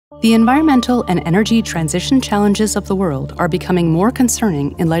The environmental and energy transition challenges of the world are becoming more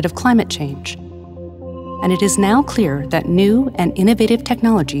concerning in light of climate change. And it is now clear that new and innovative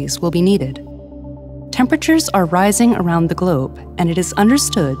technologies will be needed. Temperatures are rising around the globe, and it is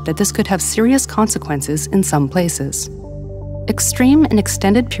understood that this could have serious consequences in some places. Extreme and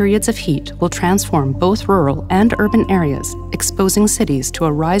extended periods of heat will transform both rural and urban areas, exposing cities to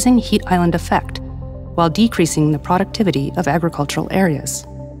a rising heat island effect, while decreasing the productivity of agricultural areas.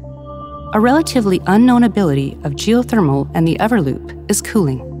 A relatively unknown ability of geothermal and the Eavor loop is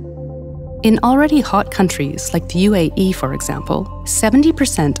cooling. In already hot countries like the UAE, for example,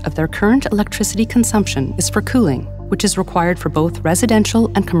 70% of their current electricity consumption is for cooling, which is required for both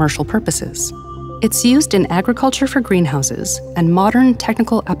residential and commercial purposes. It's used in agriculture for greenhouses and modern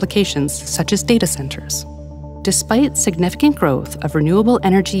technical applications such as data centers. Despite significant growth of renewable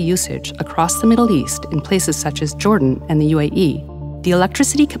energy usage across the Middle East in places such as Jordan and the UAE, the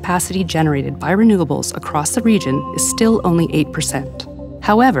electricity capacity generated by renewables across the region is still only 8%.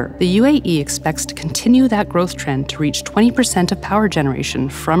 However, the UAE expects to continue that growth trend to reach 20% of power generation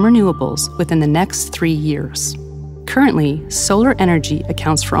from renewables within the next 3 years. Currently, solar energy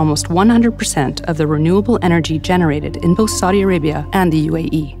accounts for almost 100% of the renewable energy generated in both Saudi Arabia and the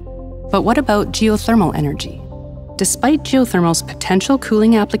UAE. But what about geothermal energy? Despite geothermal's potential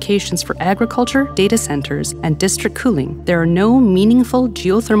cooling applications for agriculture, data centers, and district cooling, there are no meaningful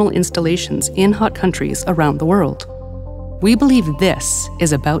geothermal installations in hot countries around the world. We believe this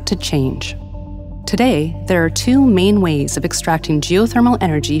is about to change. Today, there are two main ways of extracting geothermal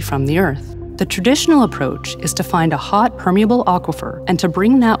energy from the Earth. The traditional approach is to find a hot, permeable aquifer and to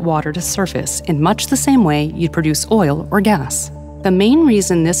bring that water to surface in much the same way you'd produce oil or gas. The main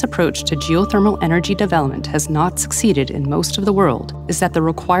reason this approach to geothermal energy development has not succeeded in most of the world is that the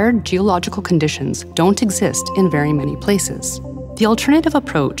required geological conditions don't exist in very many places. The alternative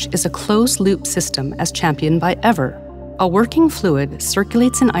approach is a closed-loop system as championed by Eavor. A working fluid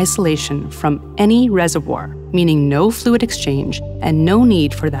circulates in isolation from any reservoir, meaning no fluid exchange and no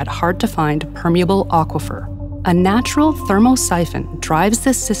need for that hard-to-find permeable aquifer. A natural thermosiphon drives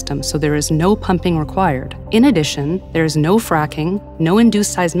this system so there is no pumping required. In addition, there is no fracking, no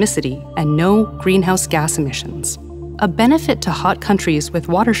induced seismicity, and no greenhouse gas emissions. A benefit to hot countries with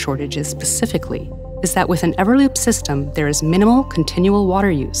water shortages specifically is that with an Eavor loop system, there is minimal continual water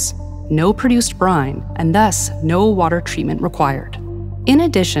use, no produced brine, and thus no water treatment required. In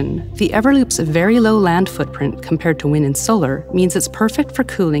addition, the Eavor loop's very low land footprint compared to wind and solar means it's perfect for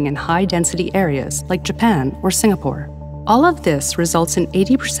cooling in high-density areas like Japan or Singapore. All of this results in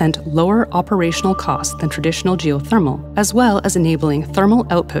 80% lower operational costs than traditional geothermal, as well as enabling thermal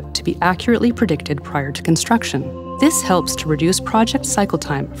output to be accurately predicted prior to construction. This helps to reduce project cycle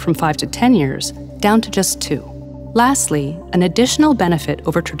time from 5 to 10 years down to just 2. Lastly, an additional benefit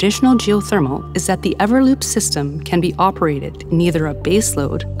over traditional geothermal is that the Eavor loop system can be operated in either a base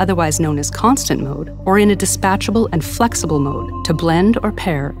load, otherwise known as constant mode, or in a dispatchable and flexible mode to blend or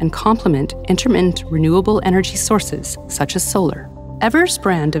pair and complement intermittent renewable energy sources such as solar. Eavor's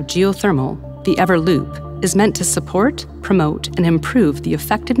brand of geothermal, the Eavor loop, is meant to support, promote, and improve the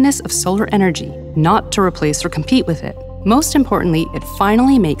effectiveness of solar energy, not to replace or compete with it. Most importantly, it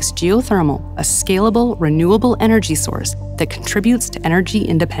finally makes geothermal a scalable, renewable energy source that contributes to energy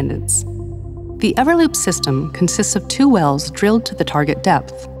independence. The Eavor loop system consists of 2 wells drilled to the target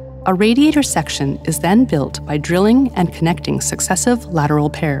depth. A radiator section is then built by drilling and connecting successive lateral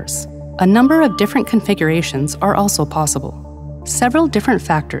pairs. A number of different configurations are also possible. Several different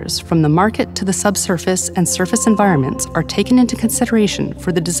factors, from the market to the subsurface and surface environments, are taken into consideration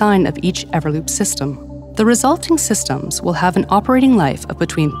for the design of each Eavor loop system. The resulting systems will have an operating life of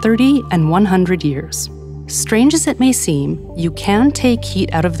between 30 and 100 years. Strange as it may seem, you can take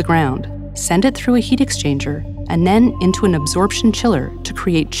heat out of the ground, send it through a heat exchanger, and then into an absorption chiller to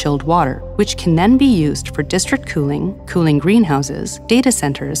create chilled water, which can then be used for district cooling, cooling greenhouses, data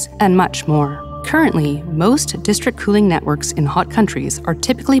centers, and much more. Currently, most district cooling networks in hot countries are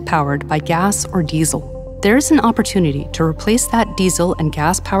typically powered by gas or diesel. There is an opportunity to replace that diesel and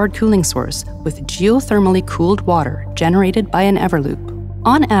gas-powered cooling source with geothermally cooled water generated by an Eavor loop.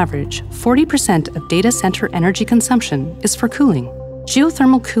 On average, 40% of data center energy consumption is for cooling.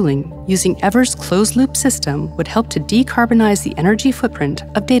 Geothermal cooling using Eavor's closed-loop system would help to decarbonize the energy footprint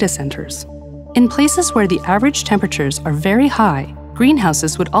of data centers. In places where the average temperatures are very high,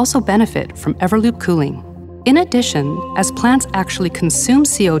 greenhouses would also benefit from Eavor loop cooling. In addition, as plants actually consume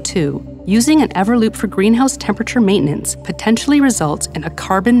CO2, using an Eavor loop for greenhouse temperature maintenance potentially results in a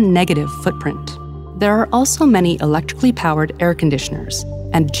carbon-negative footprint. There are also many electrically powered air conditioners.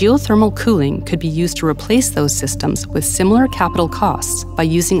 and geothermal cooling could be used to replace those systems with similar capital costs by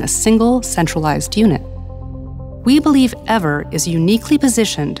using a single centralized unit. We believe Eavor is uniquely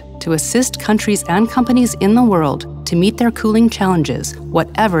positioned to assist countries and companies in the world to meet their cooling challenges,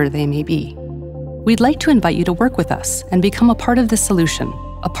 whatever they may be. We'd like to invite you to work with us and become a part of this solution,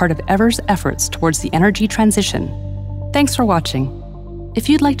 a part of Eavor's efforts towards the energy transition. Thanks for watching. If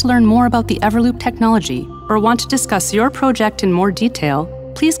you'd like to learn more about the Everloop technology or want to discuss your project in more detail,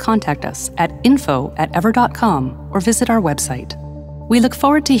 please contact us at info@eavor.com or visit our website. We look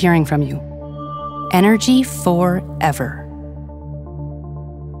forward to hearing from you. Energy forever.